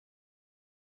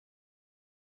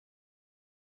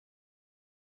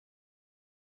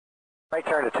Right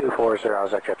turn to 240, I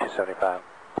was actually up 275.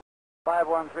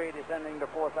 513 descending to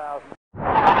 4,000.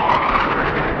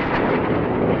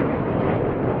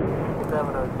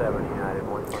 707 United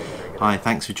 123. Hi,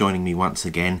 thanks for joining me once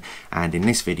again, and in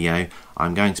this video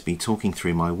I'm going to be talking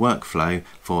through my workflow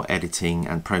for editing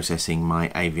and processing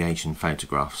my aviation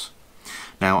photographs.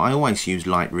 Now, I always use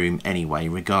Lightroom anyway,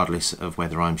 regardless of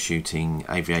whether I'm shooting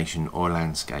aviation or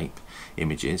landscape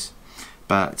images.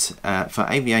 But for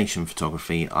aviation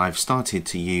photography, I've started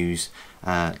to use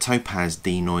Topaz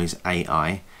DeNoise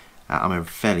AI. I'm a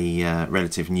fairly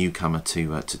relative newcomer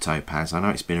to Topaz. I know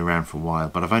it's been around for a while,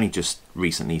 but I've only just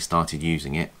recently started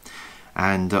using it.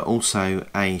 And also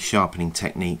a sharpening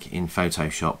technique in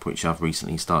Photoshop, which I've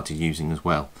recently started using as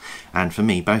well. And for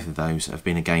me, both of those have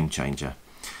been a game changer.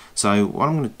 So what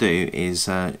I'm going to do is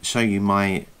show you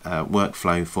my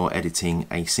workflow for editing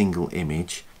a single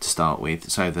image to start with,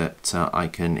 so that I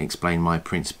can explain my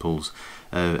principles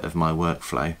of my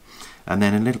workflow, and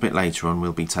then a little bit later on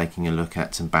we'll be taking a look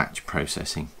at some batch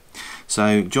processing.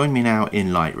 So join me now in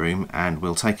Lightroom and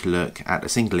we'll take a look at a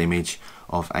single image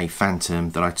of a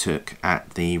Phantom that I took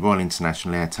at the Royal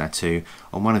International Air Tattoo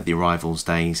on one of the arrivals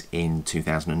days in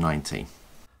 2019.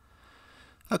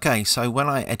 Okay, so when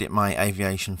I edit my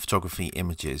aviation photography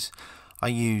images, I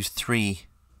use three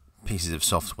pieces of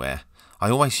software. I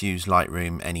always use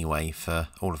Lightroom anyway for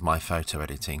all of my photo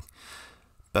editing,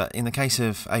 but in the case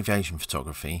of aviation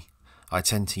photography, I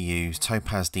tend to use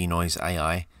Topaz DeNoise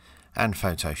AI and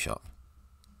Photoshop.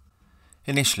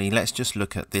 Initially, let's just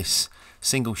look at this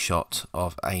single shot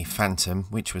of a Phantom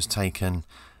which was taken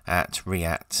at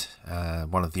RIAT,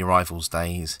 one of the arrivals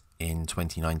days in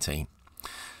 2019.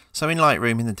 So in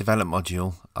Lightroom, in the develop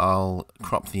module, I'll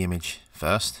crop the image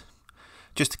first,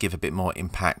 just to give a bit more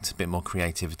impact, a bit more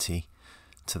creativity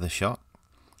to the shot,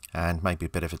 and maybe a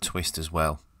bit of a twist as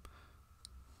well.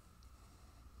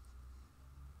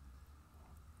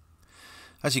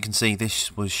 As you can see,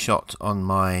 this was shot on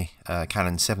my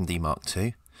Canon 7D Mark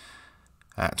II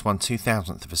at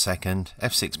 1/2000th of a second,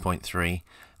 f6.3,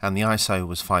 and the ISO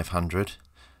was 500,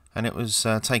 and it was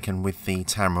taken with the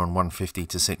Tamron 150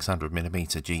 to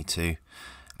 600mm G2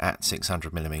 at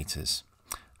 600mm.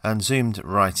 And zoomed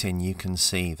right in, you can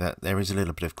see that there is a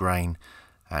little bit of grain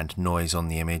and noise on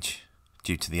the image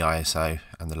due to the ISO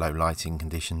and the low lighting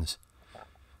conditions,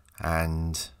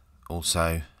 and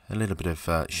also a little bit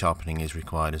of sharpening is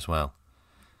required as well.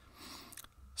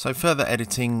 So further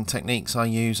editing techniques I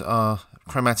use are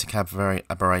chromatic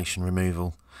aberration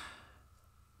removal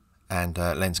and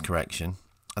lens correction.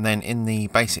 And then in the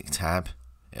basic tab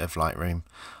of Lightroom,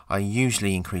 I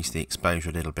usually increase the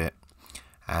exposure a little bit,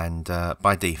 and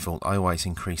by default I always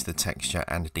increase the texture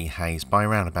and dehaze by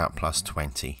around about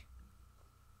 +20.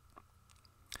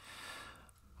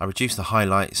 I reduce the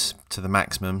highlights to the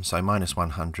maximum, so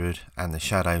 -100, and the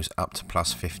shadows up to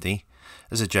 +50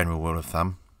 as a general rule of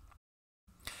thumb.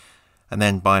 And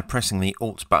then by pressing the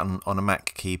Alt button on a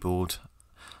Mac keyboard,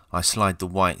 I slide the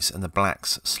whites and the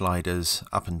blacks sliders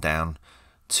up and down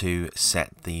to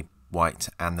set the white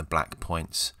and the black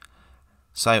points,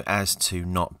 so as to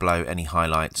not blow any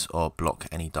highlights or block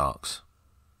any darks.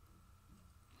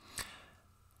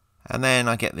 And then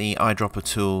I get the eyedropper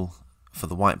tool for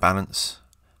the white balance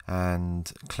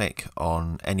and click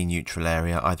on any neutral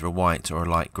area, either a white or a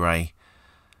light grey,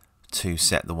 to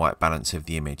set the white balance of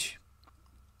the image.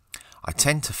 I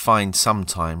tend to find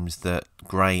sometimes that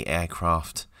grey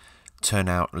aircraft turn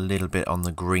out a little bit on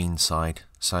the green side,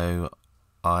 so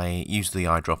I use the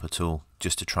eyedropper tool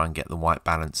just to try and get the white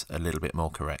balance a little bit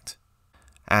more correct.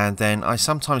 And then I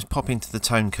sometimes pop into the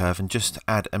tone curve and just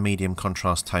add a medium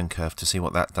contrast tone curve to see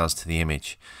what that does to the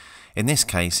image. In this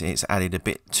case, it's added a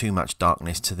bit too much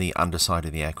darkness to the underside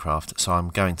of the aircraft, so I'm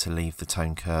going to leave the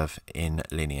tone curve in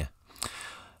linear.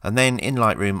 And then in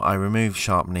Lightroom, I remove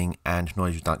sharpening and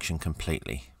noise reduction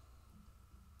completely,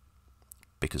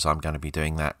 because I'm going to be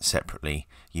doing that separately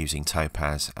using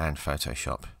Topaz and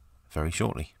Photoshop very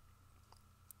shortly.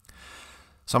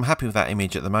 So I'm happy with that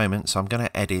image at the moment, so I'm going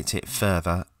to edit it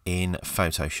further in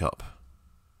Photoshop.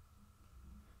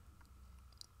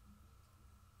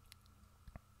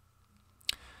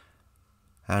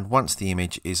 And once the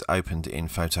image is opened in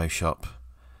Photoshop,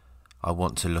 I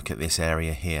want to look at this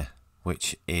area here,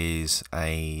 which is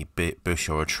a bush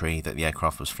or a tree that the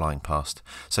aircraft was flying past.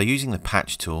 So using the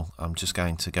patch tool, I'm just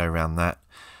going to go around that,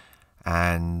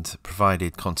 and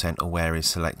provided content aware is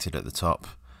selected at the top,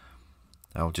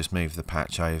 I'll just move the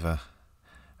patch over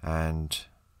and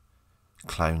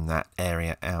clone that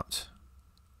area out.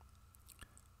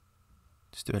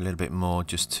 Just do a little bit more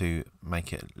just to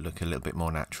make it look a little bit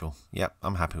more natural. Yep,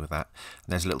 I'm happy with that.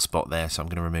 And there's a little spot there, so I'm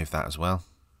going to remove that as well.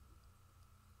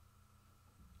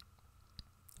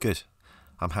 Good,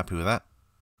 I'm happy with that.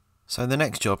 So the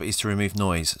next job is to remove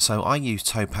noise. So I use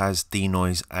Topaz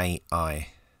DeNoise AI.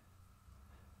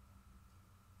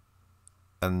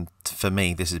 And for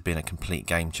me, this has been a complete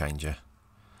game changer.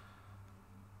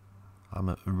 I'm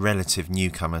a relative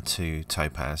newcomer to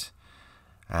Topaz,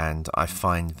 and I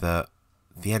find that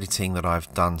the editing that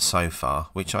I've done so far,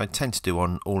 which I tend to do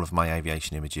on all of my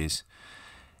aviation images,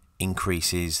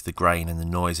 increases the grain and the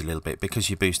noise a little bit because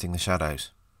you're boosting the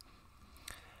shadows.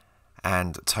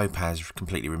 And Topaz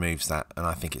completely removes that, and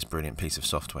I think it's a brilliant piece of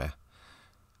software.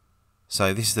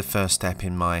 So this is the first step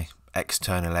in my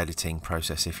external editing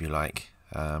process, if you like,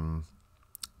 to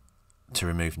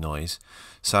remove noise.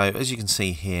 So as you can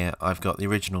see here, I've got the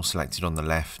original selected on the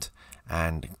left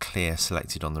and clear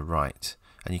selected on the right,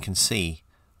 and you can see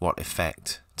what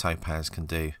effect Topaz can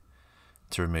do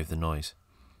to remove the noise.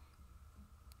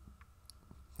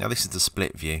 Now this is the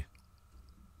split view.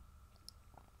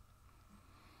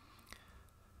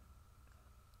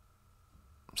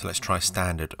 So let's try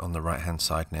standard on the right hand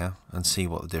side now and see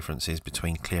what the difference is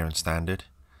between clear and standard.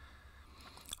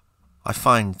 I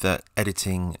find that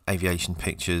editing aviation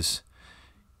pictures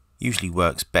usually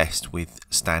works best with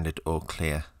standard or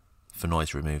clear for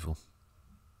noise removal.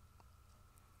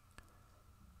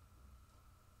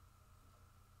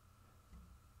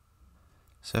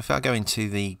 So if I go into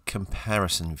the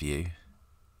comparison view,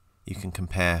 you can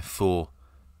compare 4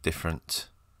 different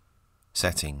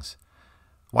settings,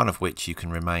 one of which you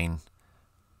can remain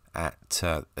at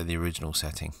the original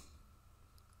setting.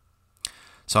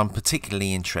 So I'm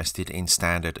particularly interested in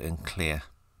standard and clear.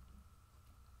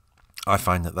 I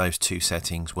find that those 2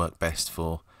 settings work best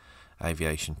for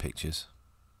aviation pictures,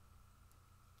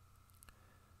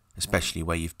 especially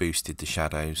where you've boosted the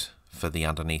shadows for the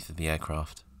underneath of the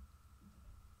aircraft.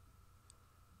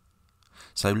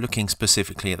 So looking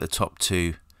specifically at the top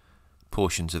 2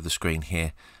 portions of the screen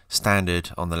here,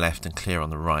 standard on the left and clear on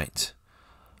the right,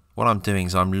 what I'm doing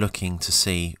is I'm looking to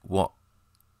see what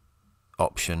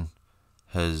option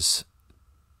has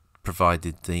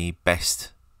provided the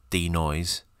best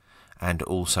denoise and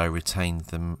also retained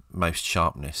the most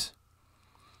sharpness.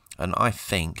 And I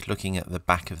think, looking at the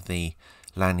back of the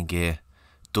landing gear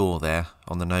door there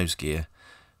on the nose gear,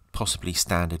 possibly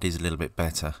standard is a little bit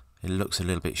better. It looks a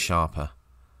little bit sharper.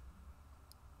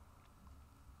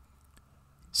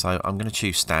 So I'm going to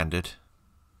choose standard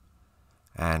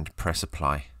and press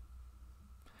apply.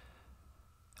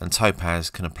 And Topaz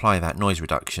can apply that noise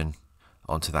reduction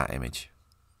onto that image.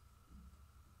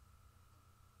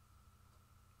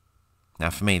 Now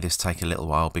for me this take a little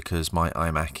while because my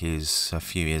iMac is a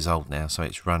few years old now, so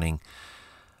it's running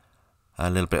a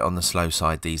little bit on the slow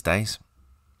side these days.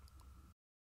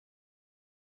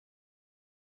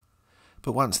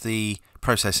 But once the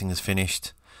processing is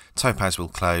finished, Topaz will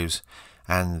close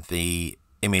and the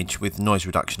image with noise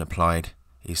reduction applied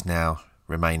is now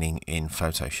remaining in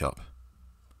Photoshop.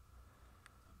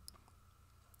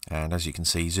 And as you can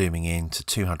see, zooming in to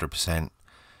 200%,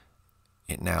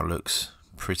 it now looks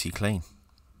pretty clean.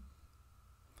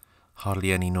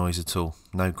 Hardly any noise at all,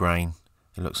 no grain.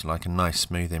 It looks like a nice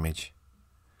smooth image.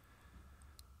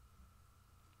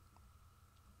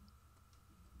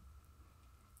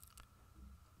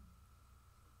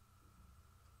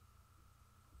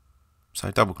 So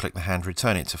double click the hand,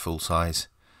 return it to full size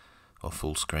or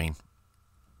full screen.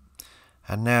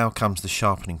 And now comes the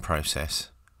sharpening process.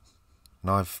 And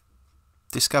I've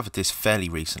discovered this fairly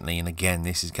recently, and again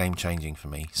this is game changing for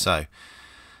me. So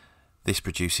this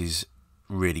produces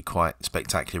really quite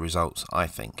spectacular results, I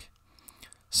think.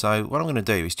 So what I'm going to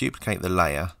do is duplicate the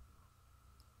layer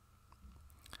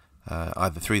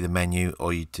either through the menu,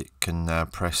 or you can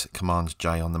press Command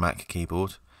J on the Mac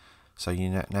keyboard. So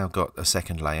you now got a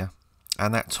second layer.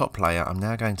 And that top layer, I'm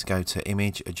now going to go to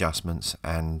Image, Adjustments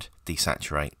and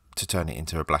Desaturate to turn it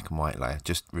into a black and white layer.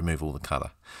 Just remove all the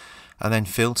colour. And then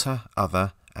Filter,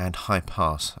 Other and High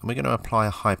Pass. And we're going to apply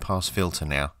a high pass filter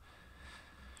now.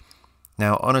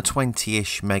 Now on a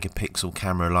 20-ish megapixel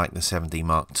camera like the 7D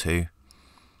Mark II,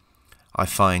 I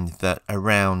find that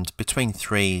around between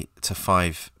 3 to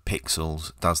 5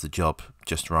 pixels does the job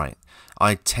just right.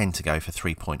 I tend to go for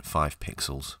 3.5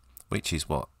 pixels, which is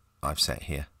what I've set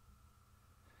here.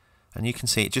 And you can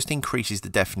see it just increases the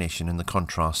definition and the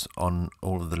contrast on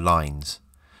all of the lines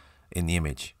in the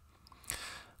image. I'm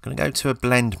going to go to a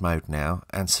blend mode now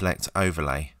and select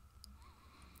overlay.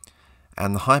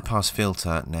 And the high pass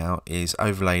filter now is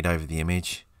overlaid over the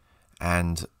image,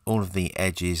 and all of the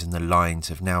edges and the lines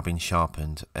have now been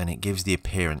sharpened, and it gives the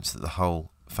appearance that the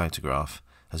whole photograph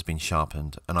has been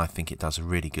sharpened, and I think it does a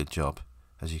really good job,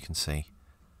 as you can see.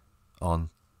 On,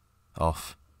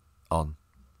 off, on.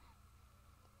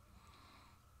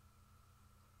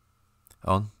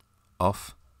 on,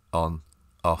 off, and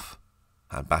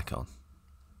back on.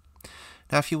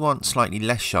 Now if you want slightly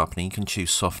less sharpening, you can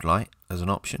choose soft light as an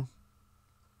option,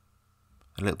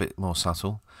 a little bit more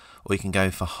subtle, or you can go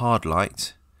for hard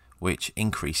light, which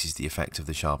increases the effect of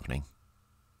the sharpening.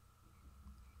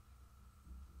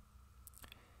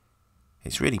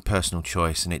 It's really personal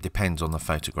choice and it depends on the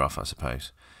photograph, I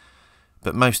suppose.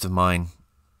 But most of mine,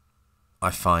 I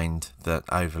find that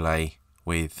overlay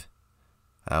with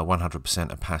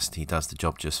 100% opacity does the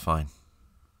job just fine.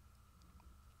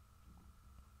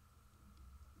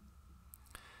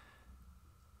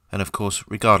 And of course,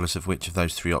 regardless of which of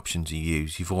those three options you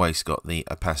use, you've always got the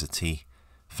opacity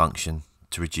function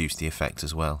to reduce the effect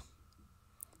as well.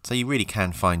 So you really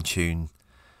can fine-tune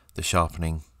the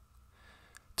sharpening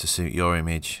to suit your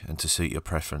image and to suit your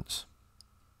preference.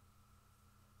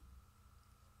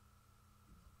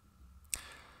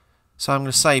 So I'm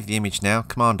going to save the image now,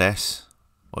 Command S,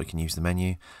 or you can use the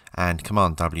menu, and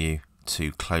Command W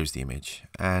to close the image.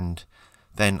 And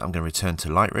then I'm going to return to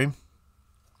Lightroom.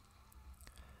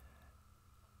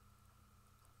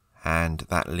 And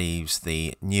that leaves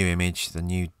the new image, the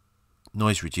new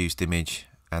noise reduced image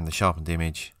and the sharpened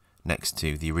image next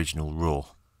to the original RAW.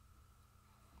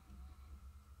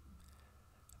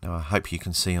 Now I hope you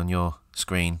can see on your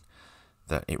screen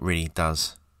that it really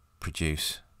does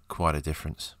produce quite a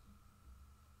difference.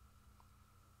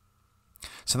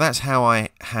 So that's how I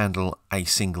handle a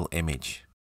single image.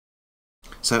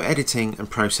 So editing and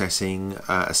processing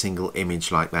a single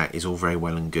image like that is all very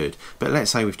well and good, but let's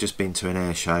say we've just been to an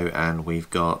air show and we've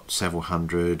got several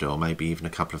hundred or maybe even a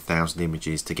couple of thousand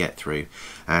images to get through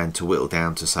and to whittle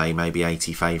down to say maybe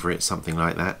 80 favourites, something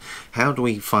like that. How do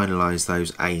we finalise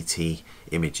those 80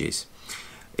 images?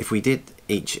 If we did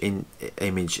each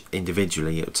image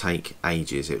individually, it would take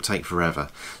ages, it would take forever.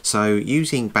 So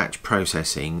using batch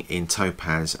processing in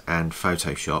Topaz and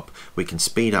Photoshop, we can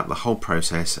speed up the whole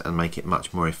process and make it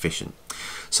much more efficient.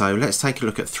 So let's take a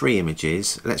look at 3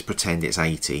 images. Let's pretend it's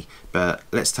 80, but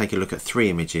let's take a look at 3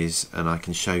 images and I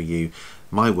can show you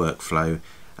my workflow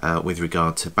with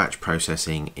regard to batch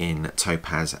processing in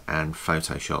Topaz and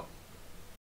Photoshop.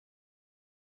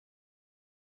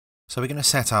 So we're going to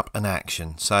set up an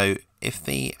action. So if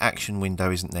the action window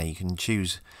isn't there, you can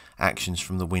choose actions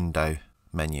from the window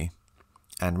menu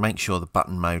and make sure the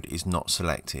button mode is not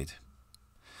selected.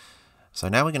 So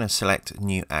now we're going to select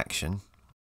new action.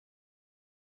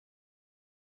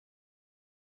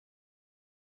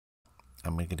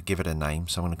 And we're going to give it a name.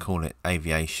 So I'm going to call it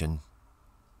Aviation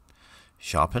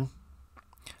Sharpen.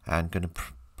 And going to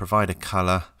provide a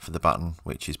colour for the button,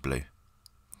 which is blue.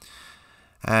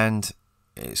 And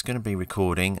it's going to be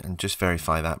recording, and just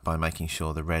verify that by making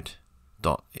sure the red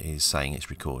dot is saying it's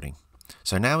recording.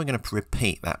 So now we're going to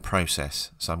repeat that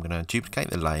process. So I'm going to duplicate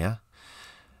the layer,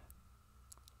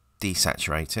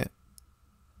 desaturate it,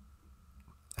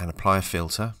 and apply a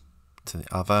filter to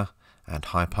the other and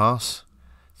high pass,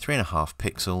 3.5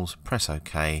 pixels, press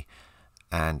OK,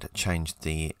 and change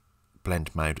the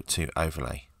blend mode to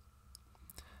overlay.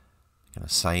 I'm going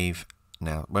to save.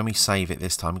 Now when we save it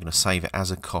this time, we're going to save it as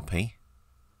a copy.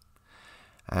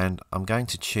 And I'm going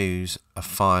to choose a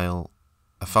folder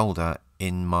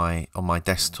on my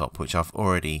desktop, which I've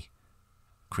already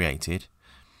created,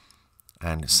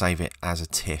 and save it as a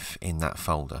TIFF in that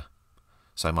folder.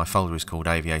 So my folder is called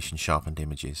Aviation Sharpened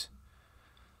Images.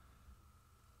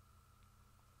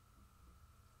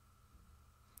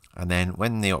 And then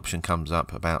when the option comes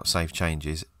up about save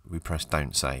changes, we press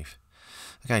don't save.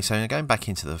 Okay, so now going back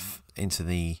into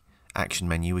the action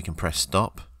menu, we can press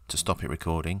stop to stop it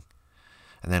recording.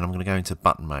 And then I'm going to go into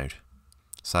button mode.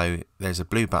 So there's a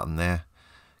blue button there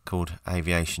called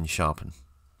Aviation Sharpen.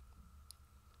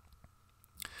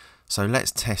 So let's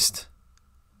test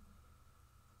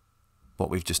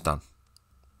what we've just done.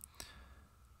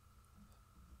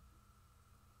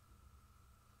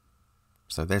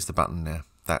 So there's the button there.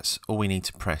 That's all we need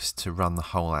to press to run the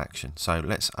whole action. So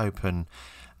let's open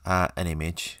an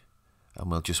image and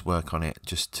we'll just work on it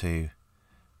just to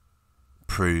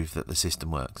prove that the system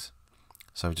works.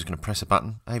 So we're just going to press a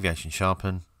button, Aviation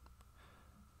Sharpen,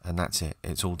 and that's it.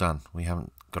 It's all done. We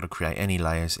haven't got to create any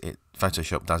layers.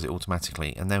 Photoshop does it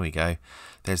automatically. And there we go.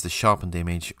 There's the sharpened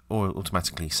image all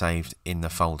automatically saved in the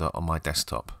folder on my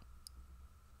desktop.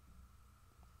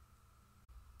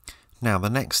 Now the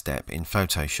next step in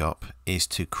Photoshop is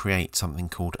to create something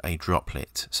called a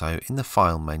droplet. So in the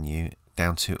File menu,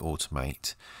 down to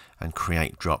Automate and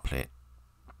Create Droplet.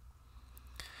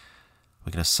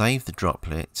 We're going to save the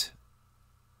droplet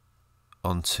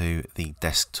onto the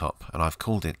desktop, and I've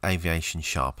called it Aviation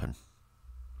Sharpen.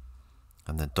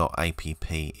 and the .app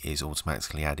is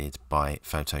automatically added by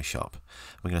Photoshop.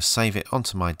 We're going to save it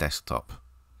onto my desktop.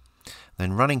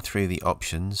 Then running through the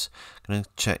options, I'm going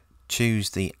to choose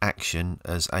the action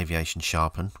as Aviation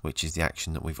Sharpen, which is the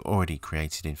action that we've already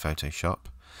created in Photoshop.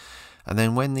 And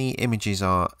then when the images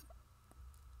are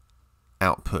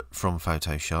output from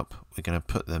Photoshop, we're going to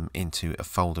put them into a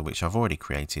folder which I've already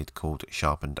created called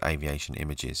Sharpened Aviation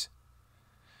Images.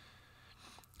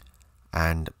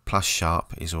 And plus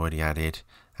sharp is already added,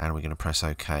 and we're going to press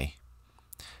OK.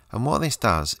 And what this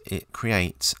does, it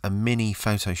creates a mini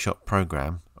Photoshop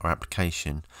program or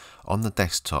application on the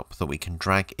desktop that we can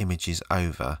drag images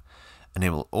over, and it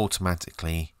will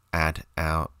automatically add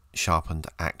our sharpened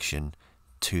action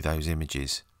to those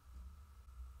images.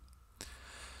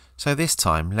 So this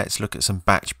time let's look at some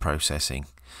batch processing.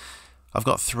 I've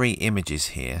got 3 images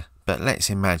here, but let's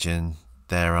imagine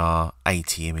there are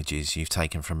 80 images you've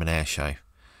taken from an air show.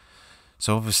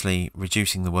 So obviously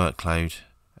reducing the workload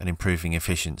and improving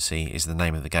efficiency is the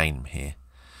name of the game here.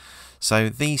 So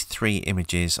these 3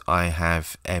 images I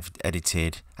have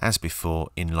edited as before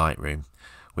in Lightroom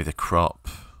with a crop,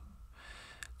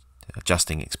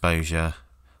 adjusting exposure,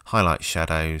 highlight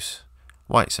shadows,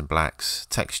 whites and blacks,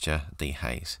 texture,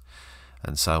 dehaze,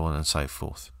 and so on and so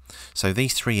forth. So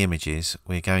these 3 images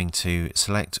we're going to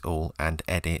select all and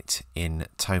edit in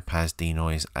Topaz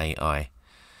DeNoise AI.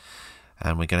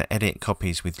 And we're going to edit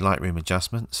copies with Lightroom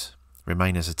adjustments,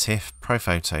 remain as a TIFF,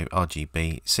 ProPhoto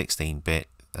RGB, 16-bit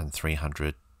and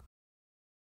 300.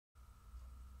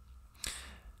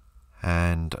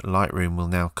 And Lightroom will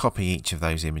now copy each of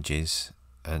those images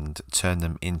and turn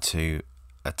them into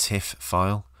a TIFF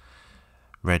file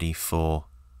ready for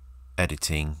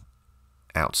editing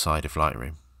outside of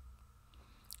Lightroom.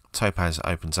 Topaz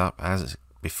opens up as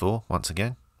before once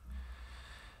again,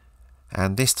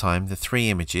 and this time the 3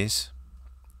 images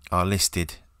are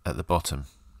listed at the bottom,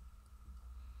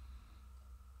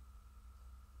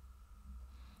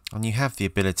 and you have the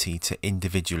ability to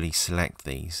individually select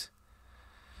these,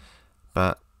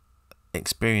 but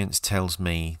experience tells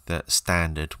me that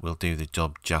standard will do the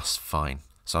job just fine.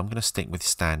 So I'm going to stick with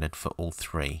standard for all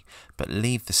 3, but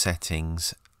leave the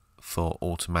settings for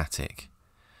automatic.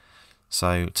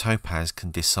 So Topaz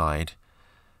can decide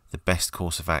the best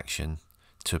course of action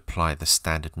to apply the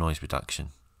standard noise reduction.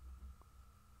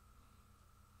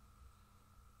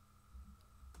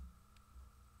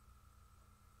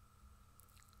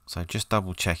 So just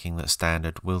double checking that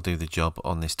standard will do the job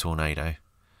on this tornado.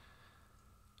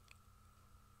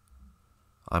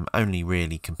 I'm only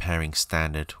really comparing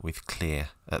standard with clear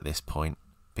at this point,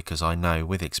 because I know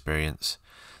with experience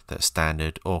that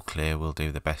standard or clear will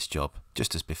do the best job,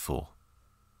 just as before.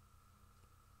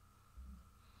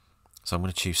 So I'm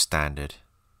going to choose standard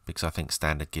because I think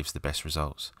standard gives the best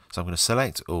results. So I'm going to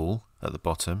select all at the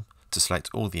bottom to select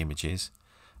all the images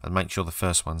and make sure the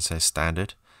first one says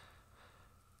standard.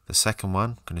 The second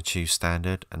one, I'm going to choose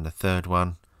standard, and the third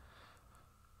one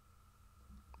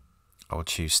I will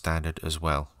choose standard as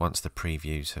well once the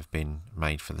previews have been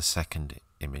made for the second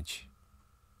image.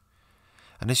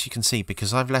 And as you can see,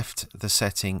 because I've left the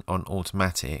setting on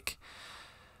automatic,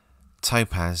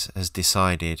 Topaz has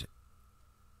decided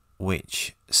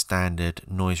which standard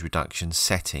noise reduction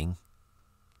setting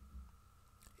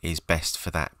is best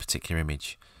for that particular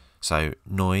image. So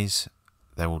noise,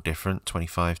 they're all different,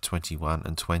 25, 21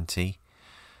 and 20.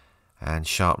 And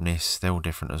sharpness, they're all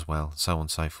different as well, so on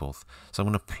and so forth. So I'm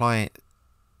going to apply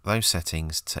those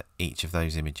settings to each of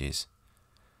those images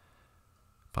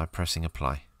by pressing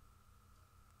apply.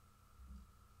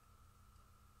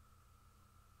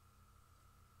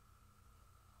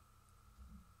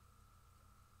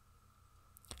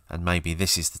 And maybe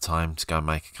this is the time to go and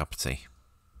make a cup of tea.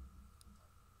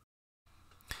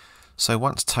 So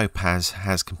once Topaz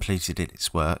has completed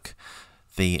its work,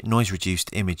 the noise reduced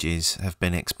images have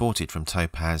been exported from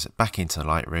Topaz back into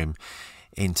Lightroom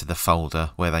into the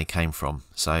folder where they came from.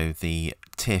 So the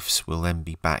TIFFs will then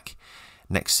be back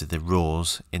next to the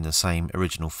RAWs in the same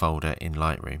original folder in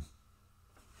Lightroom.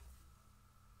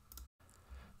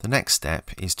 The next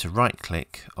step is to right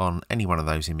click on any one of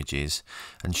those images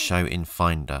and show in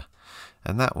Finder,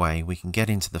 and that way we can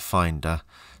get into the Finder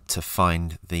to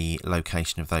find the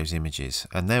location of those images.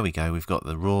 And there we go, we've got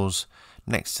the RAWs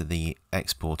next to the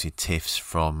exported TIFFs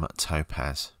from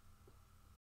Topaz.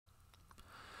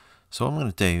 So what I'm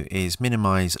going to do is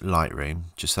minimize Lightroom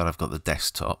just so that I've got the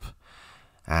desktop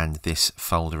and this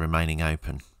folder remaining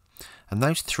open. And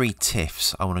those 3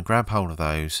 TIFFs, I want to grab hold of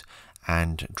those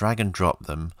and drag and drop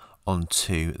them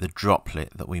onto the droplet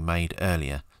that we made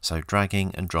earlier. So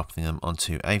dragging and dropping them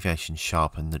onto Aviation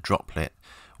Sharpen, the droplet,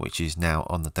 which is now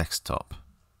on the desktop.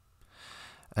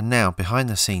 And now behind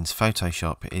the scenes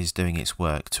Photoshop is doing its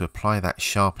work to apply that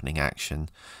sharpening action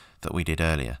that we did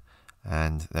earlier.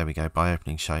 And there we go, by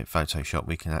opening Photoshop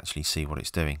we can actually see what it's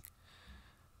doing.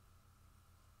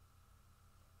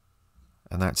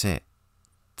 And that's it.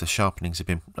 The sharpenings have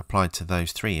been applied to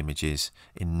those 3 images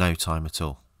in no time at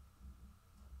all.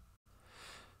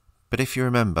 But if you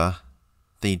remember,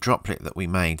 the droplet that we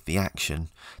made, the action,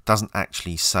 doesn't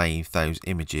actually save those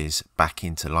images back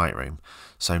into Lightroom.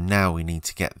 So now we need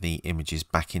to get the images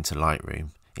back into Lightroom,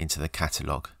 into the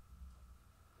catalogue.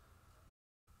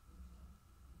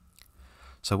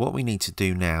 So what we need to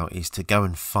do now is to go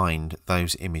and find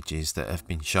those images that have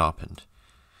been sharpened.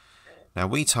 Now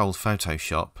we told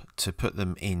Photoshop to put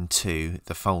them into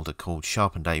the folder called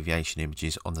Sharpened Aviation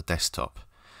Images on the desktop.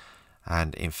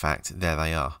 And in fact, there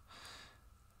they are.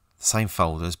 The same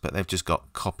folders, but they've just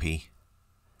got copy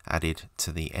added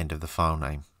to the end of the file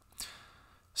name.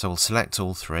 So we'll select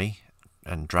all 3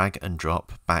 and drag and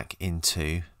drop back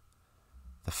into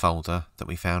the folder that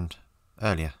we found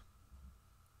earlier.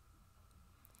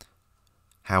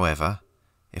 However,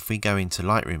 if we go into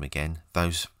Lightroom again,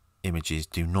 those images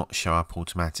do not show up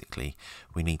automatically.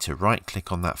 We need to right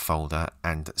click on that folder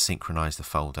and synchronize the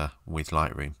folder with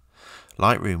Lightroom.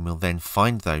 Lightroom will then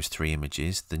find those 3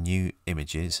 images, the new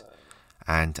images,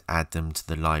 and add them to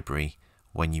the library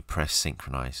when you press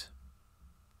synchronize.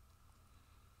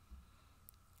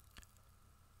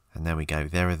 And there we go,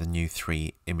 there are the new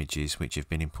 3 images which have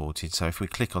been imported. So if we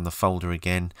click on the folder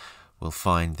again, we'll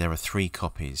find there are 3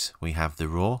 copies. We have the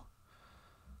raw,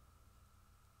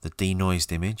 the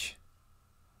denoised image,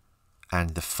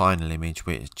 and the final image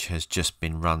which has just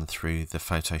been run through the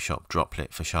Photoshop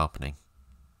droplet for sharpening.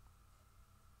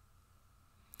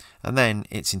 And then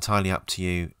it's entirely up to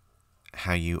you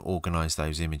how you organize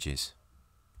those images.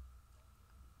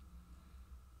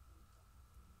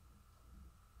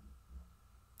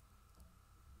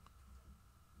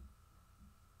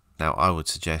 Now I would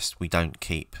suggest we don't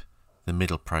keep the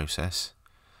middle process.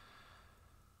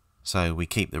 So we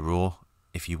keep the raw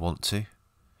if you want to.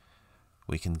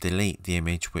 We can delete the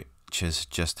image which has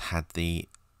just had the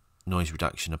noise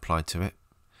reduction applied to it.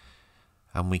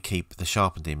 And we keep the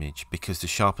sharpened image because the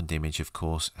sharpened image of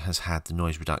course has had the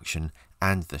noise reduction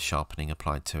and the sharpening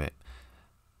applied to it.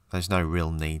 There's no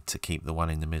real need to keep the one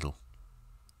in the middle.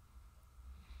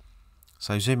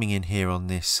 So zooming in here on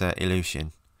this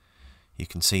illusion, you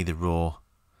can see the raw,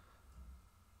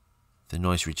 the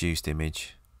noise reduced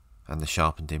image and the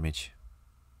sharpened image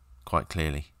quite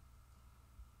clearly.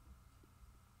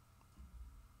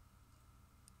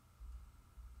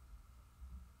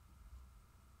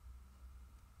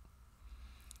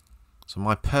 So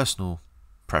my personal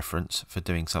preference for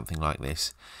doing something like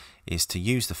this is to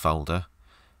use the folder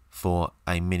for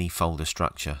a mini folder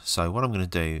structure. So what I'm going to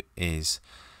do is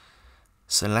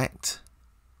select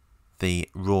the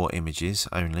raw images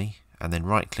only and then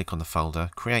right click on the folder,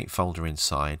 create folder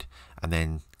inside and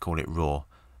then call it raw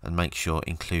and make sure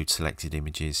include selected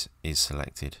images is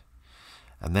selected.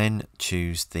 And then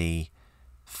choose the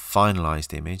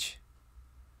finalized image,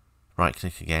 right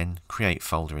click again, create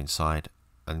folder inside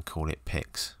and call it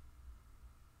pics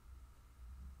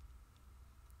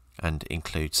and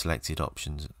include selected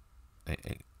options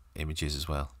images as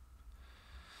well.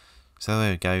 So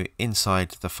there we go, inside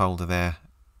the folder there,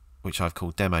 which I've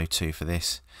called demo 2 for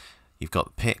this, you've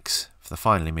got pics for the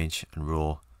final image and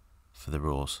raw for the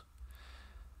raws.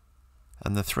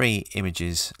 And the 3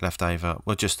 images left over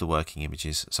were just the working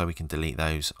images, so we can delete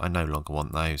those. I no longer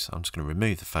want those. I'm just going to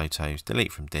remove the photos,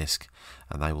 delete from disk,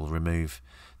 and they will remove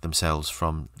themselves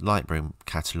from Lightroom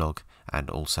catalogue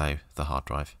and also the hard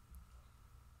drive.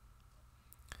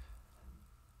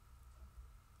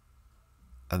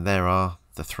 And there are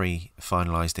the 3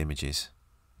 finalized images.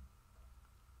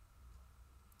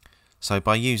 So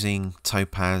by using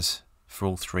Topaz for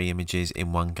all 3 images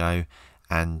in one go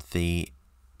and the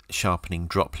sharpening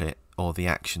droplet or the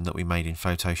action that we made in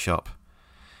Photoshop,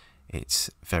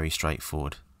 it's very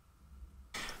straightforward.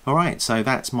 Alright, so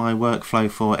that's my workflow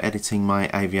for editing my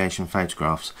aviation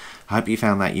photographs. I hope you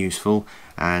found that useful,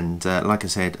 and like I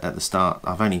said at the start,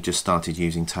 I've only just started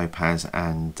using Topaz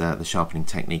and the sharpening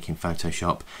technique in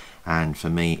Photoshop, and for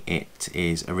me it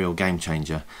is a real game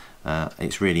changer.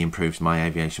 It's really improved my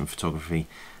aviation photography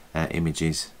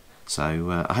images.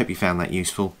 So I hope you found that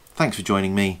useful. Thanks for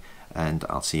joining me, and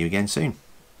I'll see you again soon.